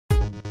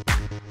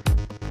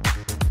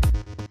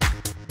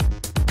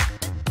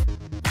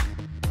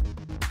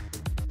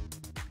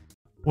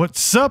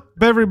What's up,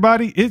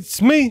 everybody? It's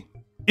me,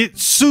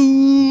 Itsu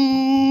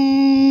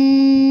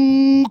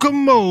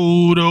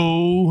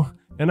Komodo,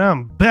 and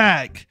I'm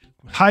back.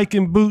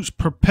 Hiking boots,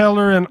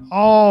 propeller, and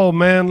all,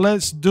 man.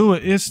 Let's do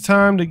it. It's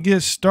time to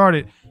get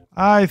started.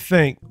 I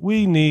think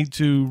we need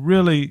to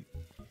really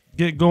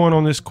get going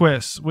on this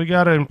quest. We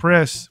gotta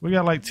impress. We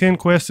got like 10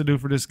 quests to do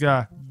for this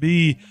guy,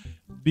 Bee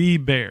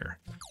Bear,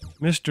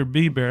 Mr.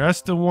 Bee Bear.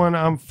 That's the one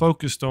I'm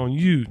focused on.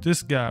 You,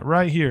 this guy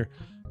right here.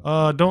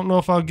 Don't know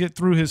if I'll get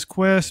through his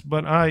quest,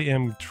 but I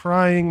am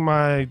trying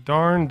my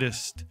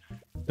darndest.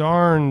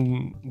 But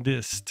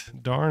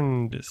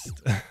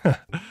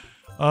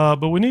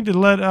we need to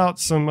let out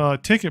some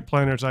ticket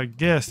planners. I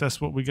guess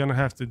that's what we're gonna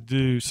have to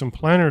do. Some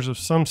planners of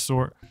some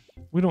sort.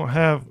 We don't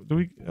have. Do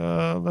we?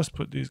 Let's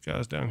put these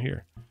guys down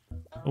here.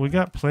 We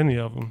got plenty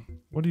of them.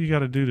 What do you got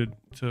to do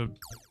to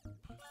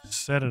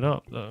set it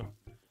up, though?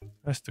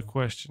 That's the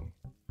question.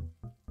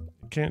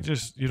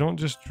 You don't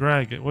just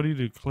drag it. What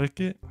do? Click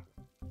it?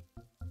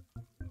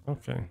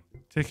 Okay,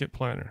 ticket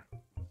planner.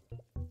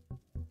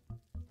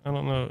 I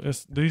don't know.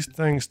 These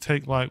things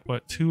take like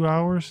what, 2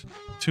 hours?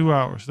 2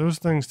 hours. Those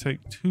things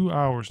take 2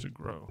 hours to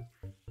grow.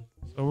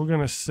 So we're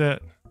gonna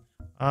set.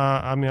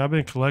 I mean, I've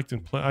been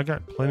collecting. I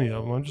got plenty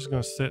of them. I'm just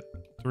gonna set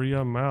 3 of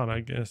them out.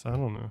 I guess. I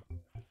don't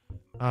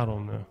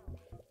know.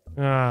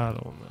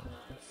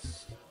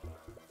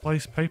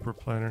 Place paper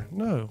planner.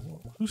 No.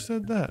 Who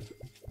said that?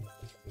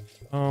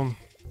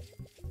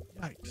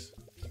 Yikes.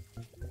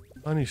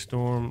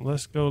 Honeystorm.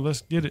 Let's go.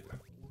 Let's get it.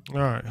 All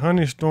right.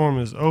 Honeystorm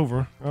is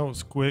over. That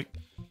was quick.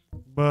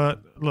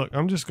 But look,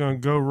 I'm just going to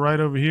go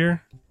right over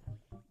here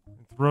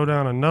and throw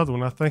down another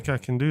one. I think I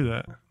can do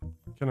that.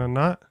 Can I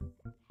not?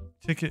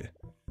 Ticket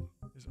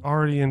is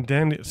already in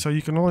dandy. So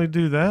you can only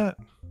do that?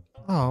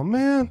 Oh,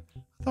 man.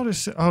 I thought it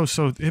said, oh,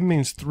 so it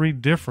means 3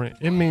 different.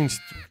 It means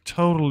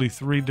totally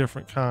 3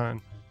 different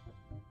kind.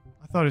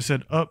 I thought it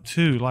said up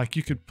to, like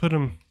you could put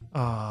them.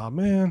 Ah,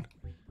 man.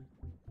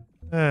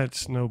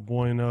 That's no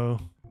bueno.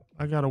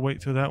 I gotta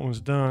wait till that one's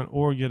done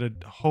or get a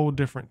whole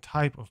different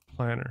type of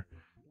planner.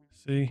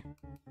 See?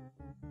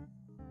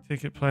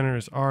 Ticket planner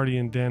is already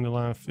in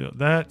dandelion field.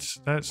 That's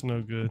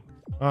no good.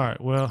 All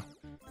right, well,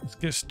 let's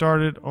get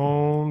started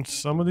on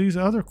some of these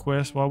other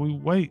quests while we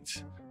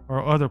wait.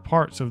 Or other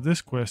parts of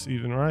this quest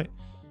even, right?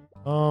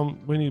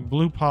 We need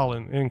blue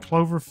pollen in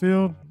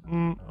Cloverfield.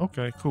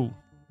 Okay, cool.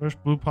 There's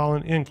blue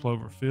pollen in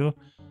Cloverfield.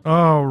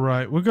 All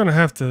right, we're gonna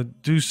have to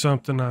do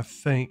something, I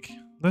think.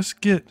 Let's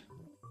get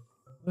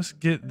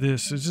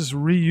this. It's just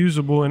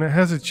reusable and it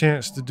has a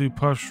chance to do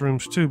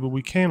Puffshrooms too, but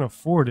we can't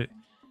afford it.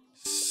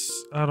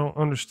 I don't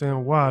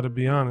understand why, to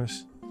be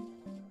honest.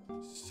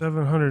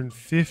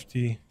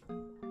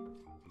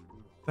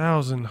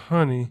 750,000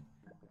 honey.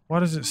 Why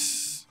does it?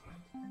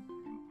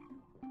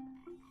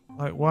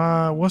 Like,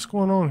 why? What's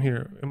going on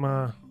here?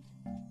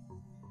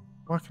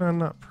 Why can I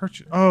not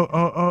purchase?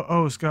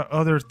 Oh, it's got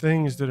other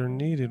things that are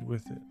needed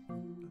with it.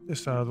 Get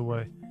this out of the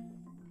way.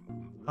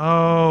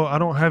 Oh, I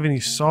don't have any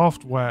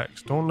soft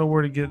wax. Don't know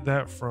where to get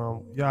that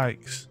from.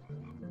 Yikes.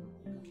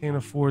 Can't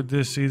afford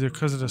this either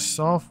because of the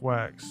soft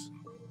wax.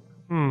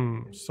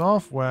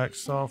 Soft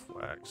wax.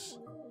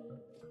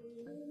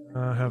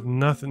 I have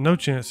nothing, no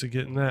chance of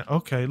getting that.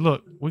 Okay,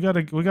 look, we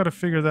gotta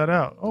figure that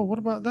out. Oh, what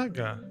about that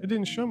guy? It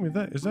didn't show me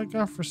that. Is that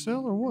guy for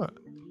sale or what?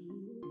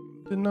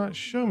 Did not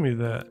show me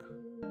that.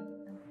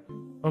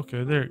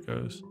 Okay, there it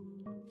goes.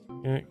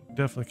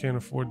 Definitely can't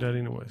afford that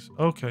anyways.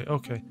 Okay.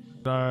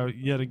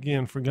 Yet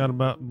again forgot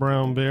about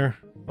brown bear.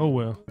 Oh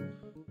well.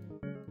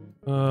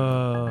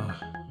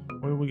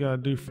 What do we gotta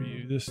do for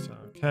you this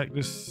time?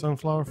 Cactus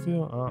sunflower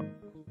field?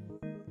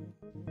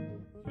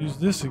 Use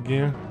this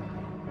again.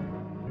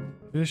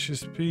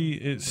 Vicious pea,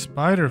 it's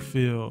spider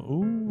field.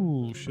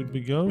 Ooh, should we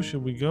go?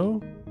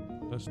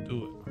 Let's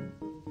do it.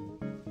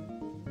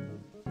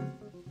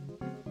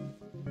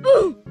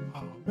 Oh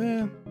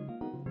man.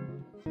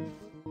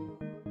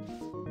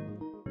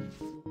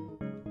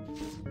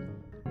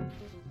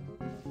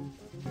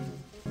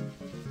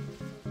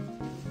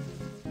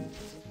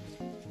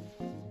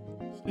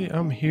 See,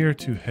 I'm here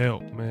to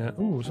help, man.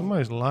 Ooh,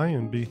 somebody's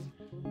lion bee.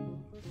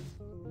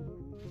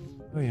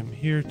 I am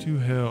here to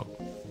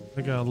help.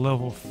 I got a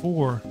level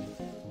 4.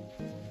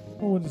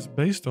 Oh, what it's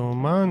based on?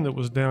 Mine that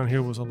was down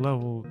here was a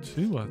level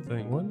 2, I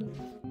think, wasn't it?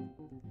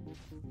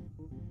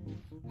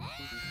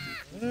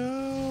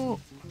 Help!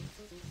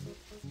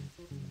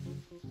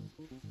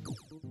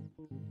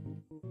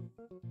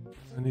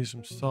 I need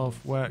some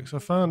soft wax. I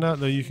found out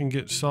that you can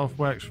get soft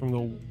wax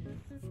from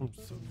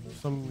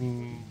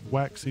some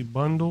waxy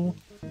bundle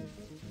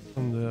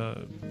from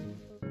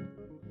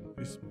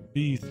this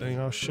bee thing.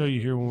 I'll show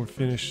you here when we're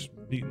finished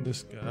beating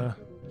this guy.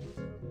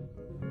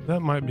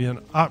 That might be an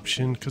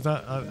option because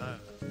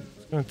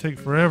it's going to take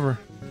forever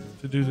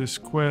to do this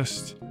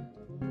quest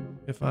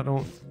if I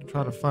don't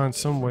try to find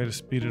some way to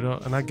speed it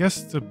up. And I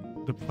guess the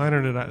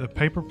planner the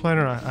paper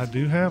planner I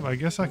do have, I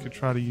guess I could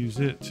try to use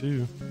it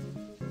too.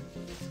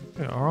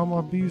 Yeah, are all my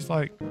bees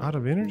like out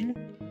of energy?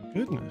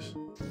 Goodness.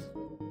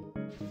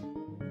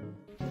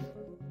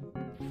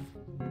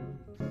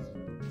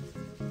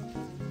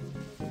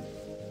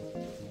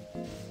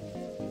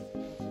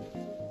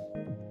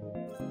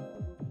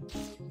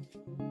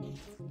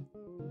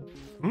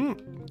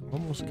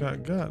 Almost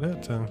got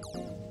that time.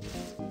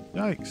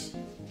 Yikes.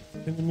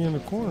 Hitting me in the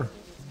corner.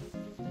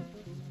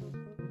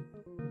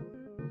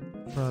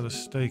 Try to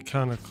stay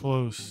kind of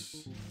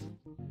close.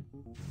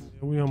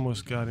 Yeah, we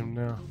almost got him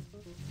now.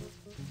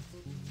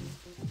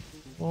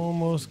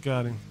 Almost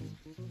got him.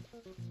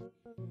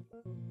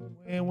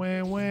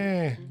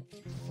 Wah.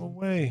 Go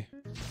away.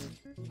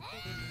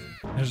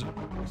 There's a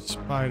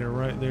spider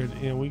right there at the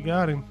end. We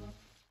got him.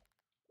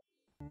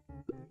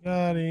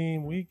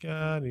 We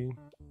got him.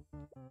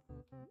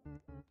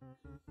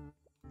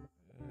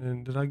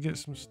 And did I get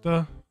some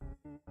stuff?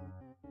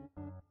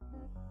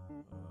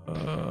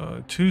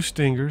 2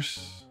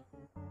 stingers.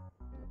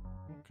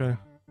 Okay.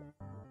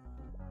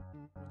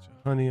 Bunch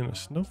of honey and a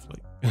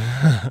snowflake.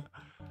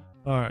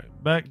 All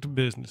right, back to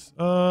business.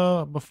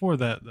 Before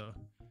that though,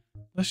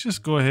 let's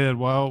just go ahead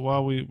while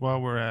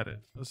we're at it.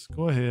 Let's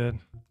go ahead.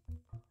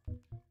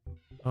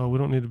 Oh, we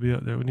don't need to be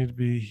up there. We need to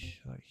be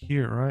like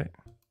here, right?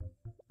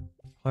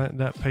 Plant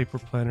that paper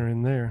planter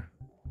in there.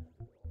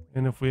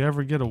 And if we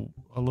ever get a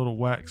little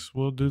wax,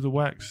 we'll do the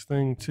wax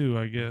thing too,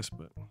 I guess,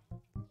 but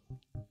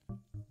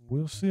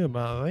we'll see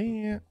about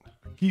that.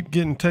 I keep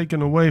getting taken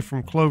away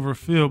from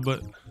Cloverfield,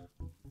 but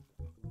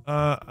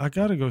I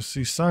gotta go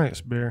see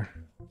Science Bear.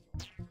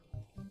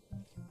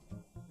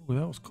 Ooh,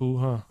 that was cool,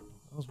 huh?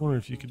 I was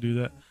wondering if you could do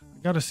that.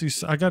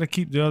 I gotta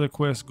keep the other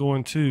quests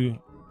going too.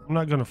 I'm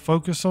not gonna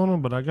focus on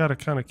them, but I gotta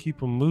kind of keep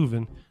them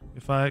moving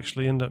if I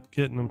actually end up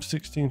getting them.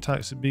 16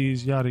 types of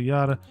bees, yada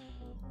yada.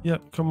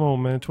 Yep, come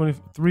on, man.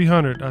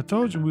 300. I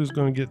told you we was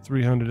gonna get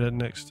 300 that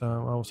next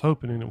time. I was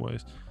hoping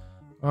anyways.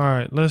 All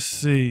right, let's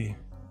see.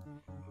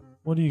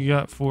 What do you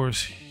got for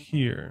us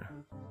here?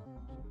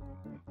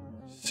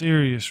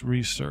 Serious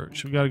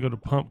research. We got to go to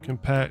pumpkin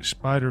patch,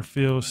 spider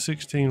field,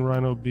 16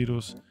 rhino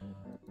beetles,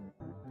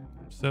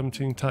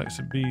 17 types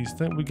of bees.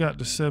 Think we got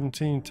the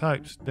 17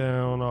 types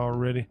down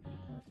already.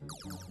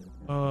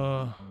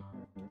 Here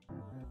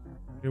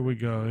we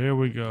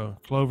go.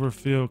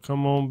 Cloverfield,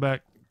 come on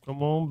back.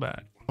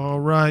 All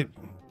right,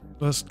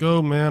 let's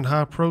go, man.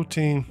 High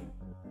protein.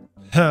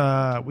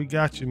 We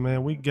got you,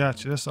 man. We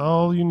got you. That's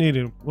all you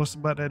needed. What's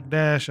about that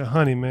dash of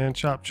honey, man?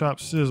 Chop, chop,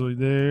 sizzle.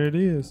 There it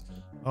is.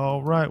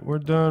 All right, we're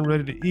done,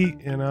 ready to eat.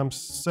 And I'm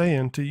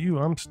saying to you,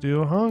 I'm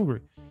still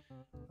hungry.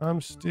 Oh, I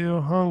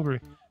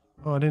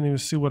didn't even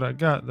see what I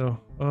got though.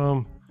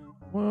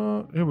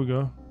 Well, here we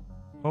go.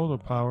 Polar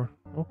power.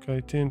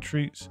 Okay, 10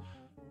 treats.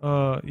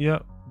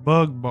 Yep.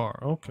 Bug bar.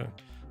 Okay.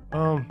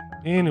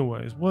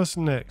 Anyways, what's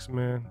next,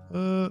 man?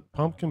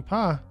 Pumpkin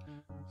pie.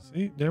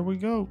 See, there we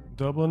go.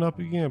 Doubling up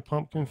again.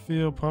 Pumpkin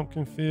field.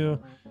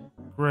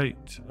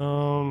 Great.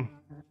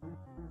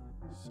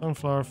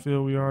 Sunflower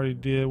field we already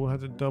did. We'll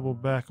have to double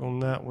back on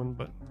that one,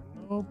 but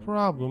no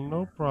problem.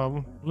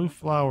 Blue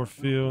flower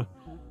field.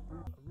 I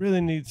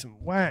really need some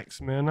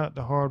wax, man. Not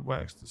the hard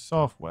wax, the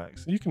soft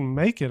wax. You can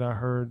make it, I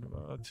heard,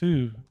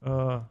 too. I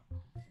don't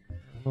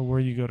know where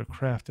you go to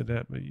craft it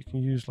at, but you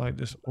can use like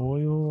this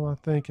oil, I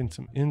think, and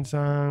some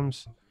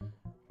enzymes.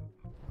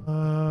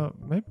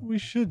 Maybe we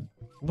should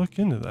look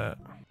into that.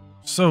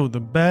 So the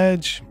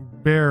Badge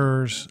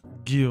Bearers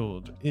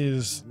Guild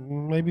is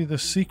maybe the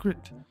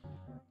secret.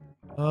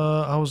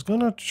 I was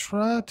gonna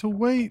try to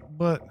wait,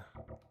 but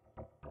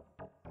I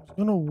was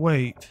gonna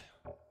wait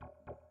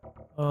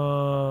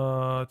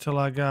till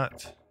I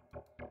got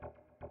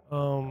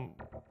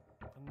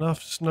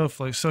enough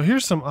snowflakes. So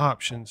here's some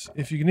options.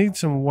 If you need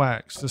some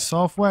wax, the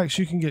soft wax,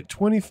 you can get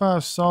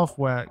 25 soft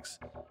wax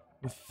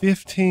with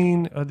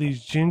 15 of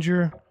these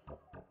ginger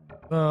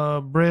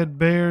bread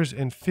bears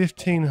and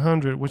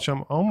 1,500, which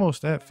I'm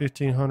almost at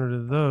 1,500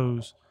 of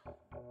those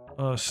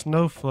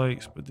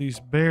snowflakes, but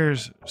these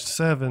bears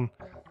 7.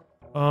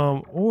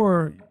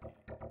 Or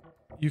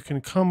you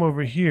can come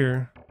over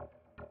here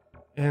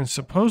and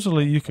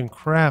supposedly you can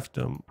craft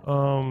them.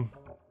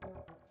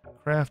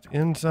 Craft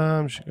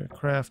enzymes, you can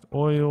craft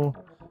oil,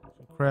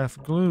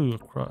 craft glue,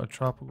 a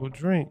tropical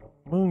drink,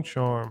 moon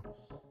charm,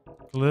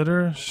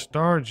 glitter,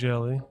 star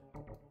jelly,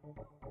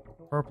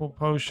 purple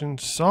potion,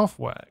 soft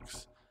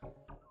wax.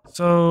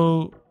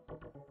 So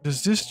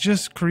does this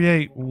just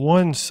create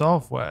one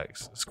soft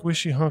wax? A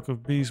squishy hunk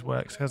of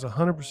beeswax has a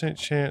 100%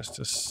 chance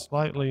to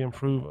slightly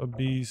improve a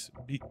bee's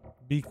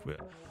bee quit.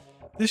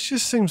 This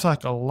just seems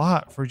like a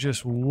lot for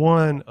just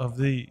one of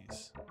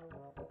these.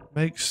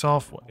 Make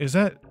soft wax. Is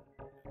that,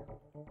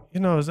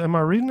 am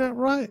I reading that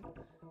right?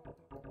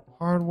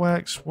 Hard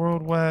wax,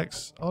 swirled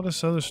wax, all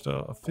this other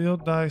stuff. A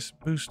field dice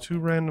boosts 2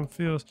 random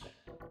fields.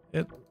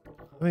 I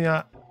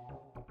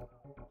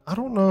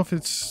don't know if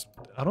it's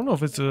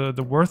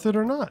the worth it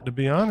or not, to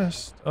be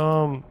honest.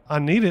 I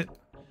need it.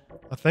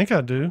 I think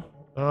I do.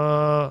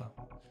 So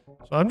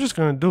I'm just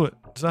gonna do it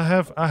because I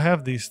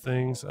have these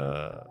things.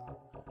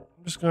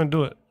 I'm just gonna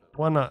do it.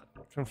 Why not?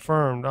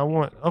 Confirmed.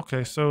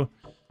 Okay, so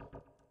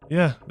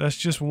yeah, that's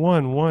just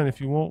one.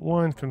 If you want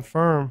one,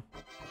 confirm.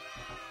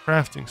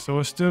 Crafting. So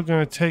it's still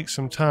gonna take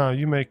some time.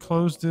 You may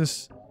close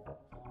this.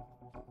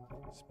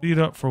 Speed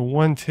up for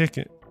 1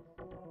 ticket.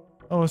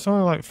 Oh, it's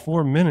only like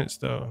 4 minutes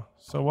though.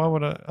 So why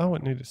would I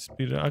wouldn't need to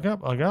speed it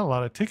up. I got a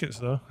lot of tickets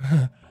though.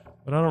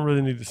 But I don't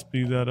really need to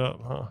speed that up,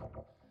 huh?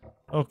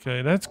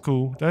 Okay, that's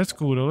cool. That's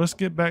cool though. Let's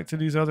get back to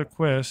these other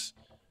quests.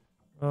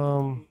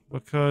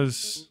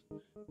 Because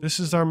this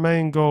is our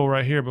main goal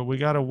right here, but we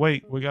gotta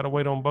wait. We gotta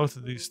wait on both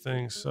of these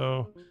things.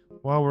 So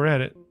while we're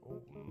at it,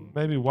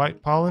 maybe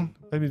white pollen,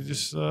 maybe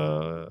just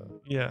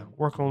yeah,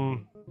 work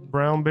on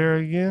brown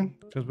berry again,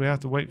 because we have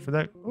to wait for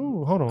that.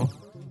 Oh, hold on.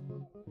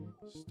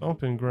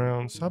 Stomping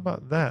grounds. How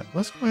about that?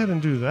 Let's go ahead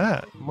and do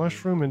that.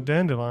 Mushroom and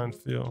dandelion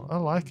field. I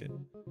like it.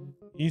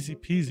 Easy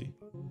peasy.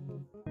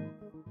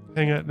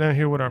 Hang out down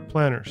here with our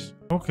planters.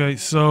 Okay,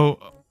 so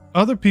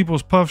other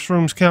people's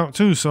Puffshrooms count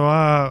too, so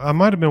I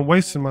might have been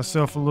wasting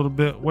myself a little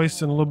bit,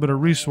 wasting a little bit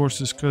of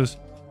resources, because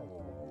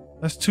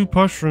that's 2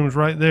 Puffshrooms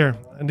right there.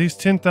 And these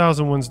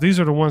 10,000 ones, these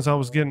are the ones I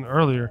was getting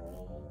earlier.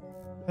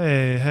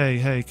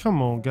 Hey,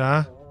 come on,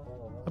 guy.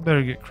 I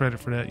better get credit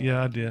for that.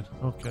 Yeah, I did.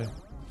 Okay.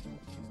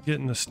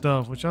 Getting the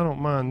stuff, which I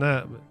don't mind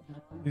that, but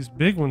these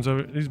big ones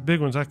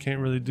I can't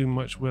really do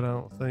much with, I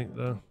don't think,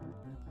 though.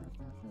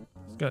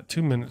 It's got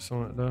 2 minutes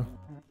on it, though.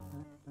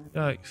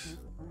 Yikes.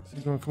 Is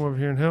he gonna come over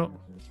here and help?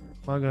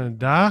 Am I gonna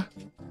die?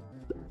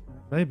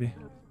 Maybe.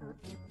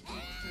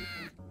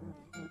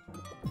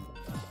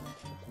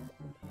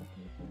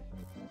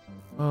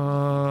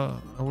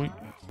 Are we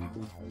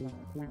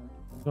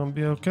gonna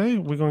be okay?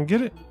 We're gonna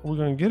get it? We're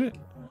gonna get it?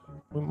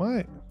 We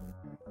might.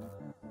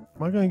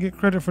 Am I gonna get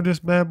credit for this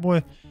bad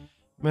boy?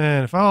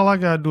 Man, if all I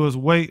gotta do is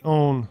wait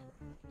on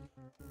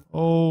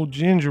old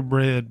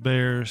gingerbread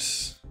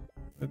bears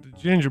at the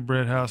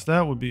gingerbread house,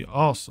 that would be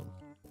awesome.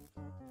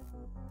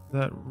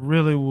 That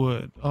really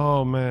would.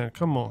 Oh man,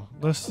 come on.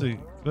 Let's see.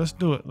 Let's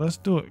do it. Let's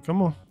do it.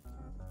 Come on.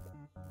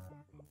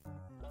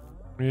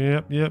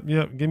 Yep.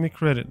 Give me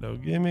credit though.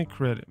 Give me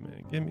credit,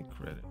 man. Give me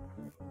credit.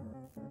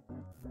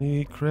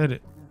 Need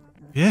credit.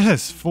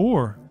 Yes,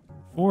 4.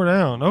 4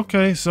 down.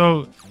 Okay,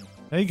 so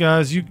hey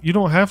guys, you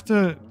don't have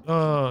to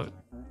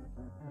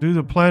do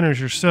the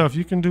planners yourself.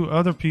 You can do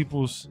other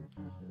people's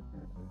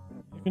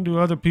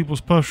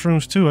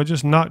Puffshrooms too. I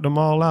just knocked them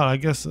all out. I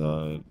guess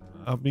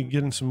I'll be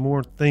getting some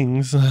more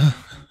things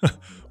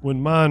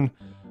when mine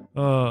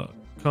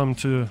come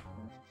to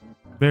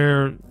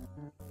bear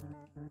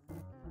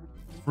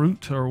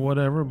fruit or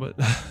whatever, but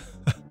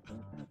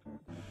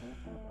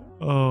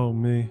oh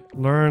me.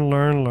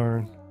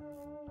 Learn.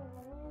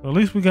 At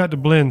least we got to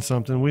blend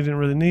something. We didn't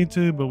really need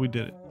to, but we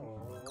did it.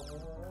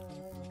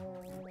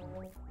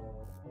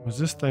 Was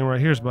this thing right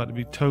here is about to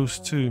be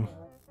toast too.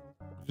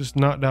 Just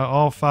knocked out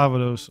all 5 of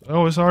those.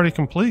 Oh, it's already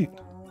complete.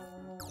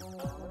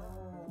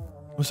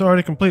 It's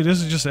already complete.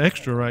 This is just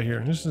extra right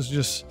here. This is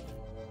just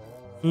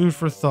food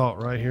for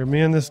thought right here.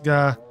 Me and this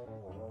guy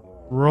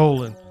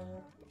rolling.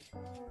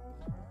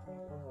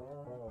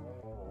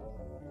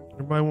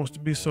 Everybody wants to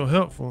be so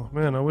helpful.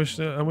 Man, I wish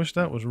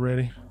that was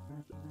ready.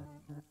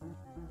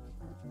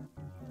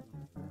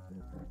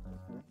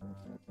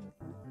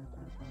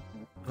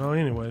 Oh,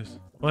 anyways.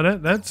 Well,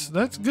 that's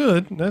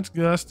good. That's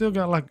good. I still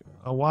got like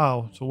a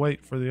while to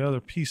wait for the other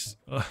piece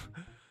of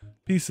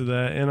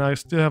that, and I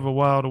still have a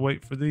while to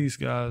wait for these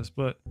guys.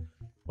 But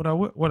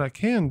what I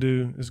can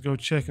do is go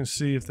check and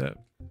see if that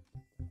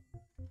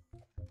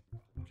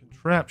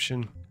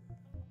contraption.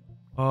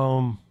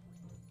 No,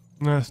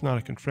 it's not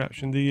a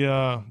contraption.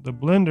 The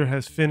blender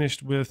has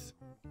finished with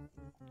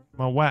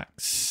my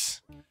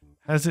wax.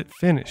 Has it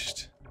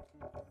finished?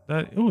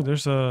 Oh,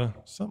 there's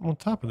something on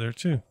top of there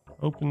too.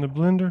 Open the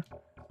blender.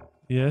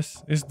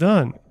 Yes, it's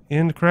done.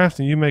 End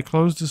crafting. You may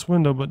close this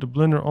window, but the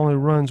blender only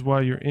runs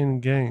while you're in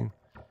game.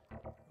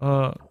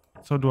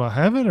 So do I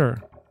have it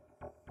or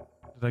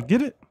did I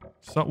get it?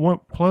 So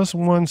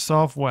 +1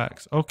 soft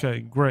wax. Okay,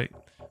 great.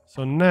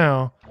 So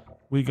now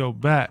we go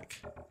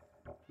back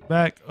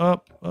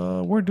up.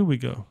 Where do we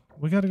go?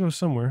 We got to go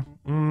somewhere.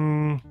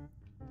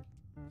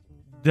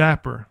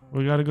 Dapper.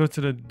 We got to go to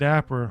the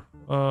dapper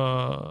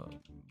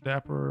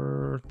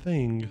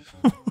thing.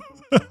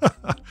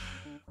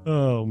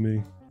 Oh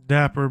me.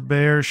 Dapper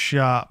Bear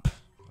Shop.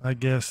 I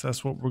guess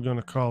that's what we're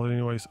gonna call it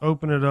anyways.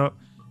 Open it up.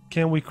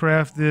 Can we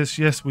craft this?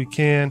 Yes, we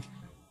can.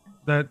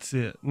 That's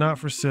it. Not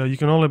for sale. You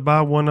can only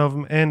buy 1 of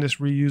them, and it's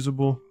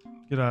reusable.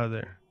 Get out of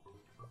there.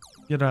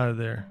 Get out of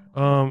there.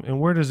 And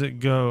where does it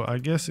go? I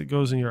guess it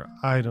goes in your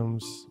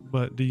items,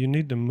 but do you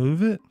need to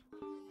move it?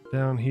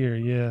 Down here,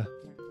 yeah.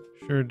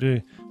 Sure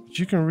do. But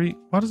you can read.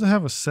 Why does it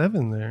have a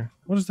 7 there?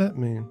 What does that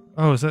mean?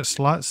 Oh, is that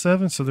slot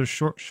 7? So there's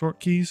short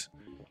keys?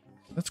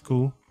 That's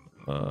cool.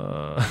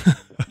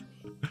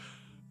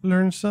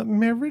 Learn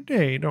something every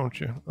day, don't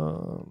you?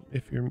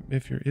 If you're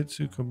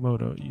Itsu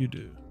Komodo, you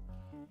do.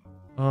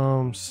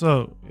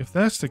 So if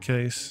that's the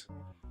case,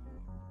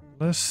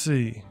 let's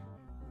see.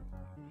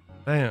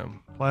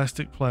 Bam,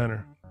 plastic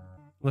planter.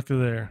 Look at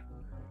there.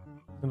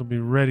 It'll be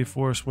ready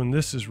for us when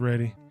this is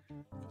ready.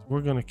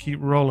 We're gonna keep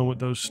rolling with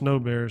those snow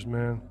bears,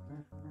 man.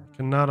 I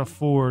cannot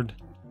afford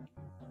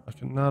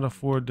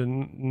to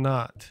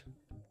not.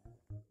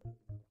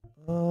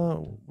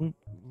 We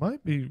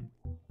might be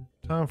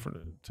time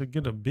to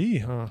get a bee,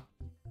 huh?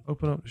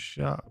 Open up the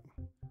shop.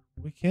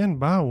 We can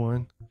buy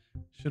one.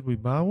 Should we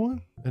buy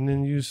one and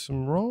then use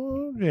some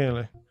raw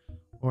jelly?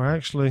 Or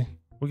actually,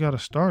 we got a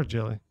star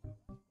jelly.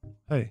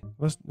 Hey,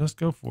 let's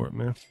go for it,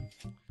 man.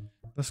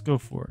 Let's go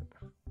for it.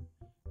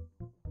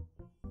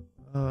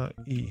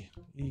 E.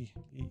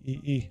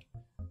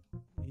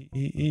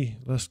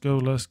 Let's go.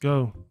 Let's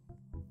go.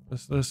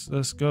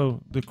 Let's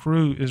go. The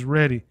crew is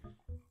ready.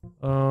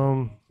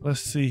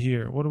 Let's see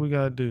here. What do we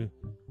gotta do?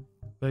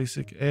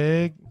 Basic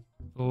egg,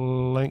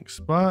 blank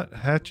spot,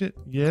 hatchet.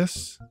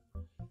 Yes.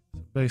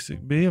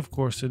 Basic bee, of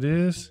course it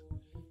is.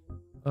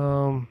 I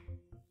don't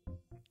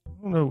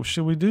know.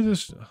 Should we do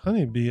this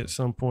honeybee at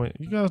some point?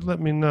 You guys let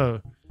me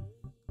know.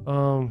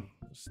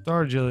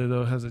 Star jelly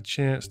though has a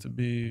chance to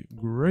be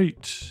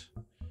great.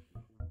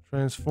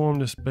 Transform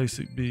this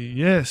basic bee.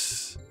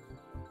 Yes.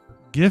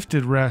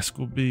 Gifted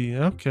rascal bee.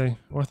 Okay.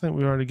 Well, I think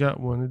we already got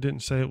one. It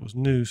didn't say it was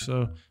new.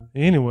 So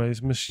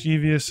anyways,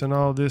 mischievous and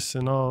all this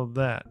and all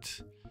that.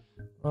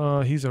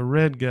 He's a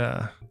red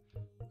guy.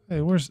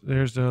 Hey,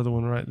 there's the other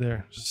one right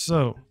there.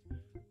 So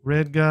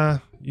red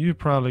guy, you're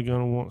probably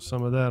going to want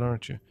some of that,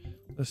 aren't you?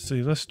 Let's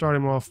see. Let's start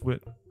him off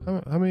with,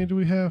 how many do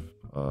we have?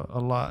 A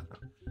lot.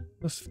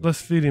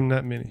 Let's feed him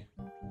that many.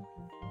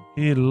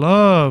 He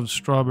loves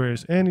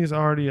strawberries and he's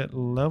already at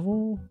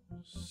level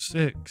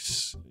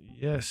 6.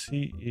 Yes,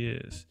 he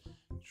is.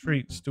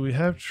 Treats. Do we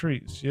have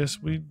treats?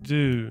 Yes, we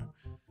do.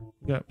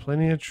 We got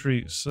plenty of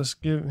treats. Let's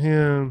give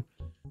him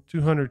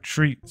 200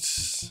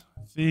 treats.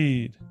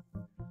 Feed.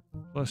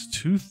 Plus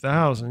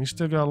 2,000. He's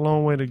still got a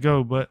long way to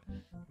go, but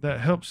that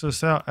helps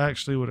us out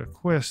actually with a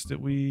quest that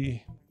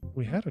we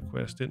had a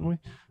quest, didn't we?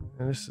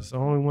 And this is the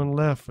only one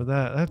left for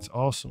that. That's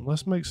awesome.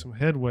 Let's make some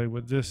headway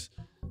with this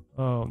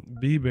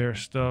bee bear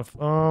stuff.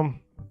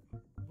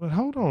 But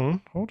hold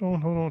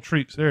on.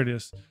 Treats. There it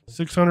is.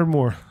 600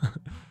 more.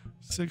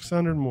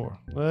 600 more.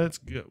 Let's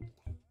go.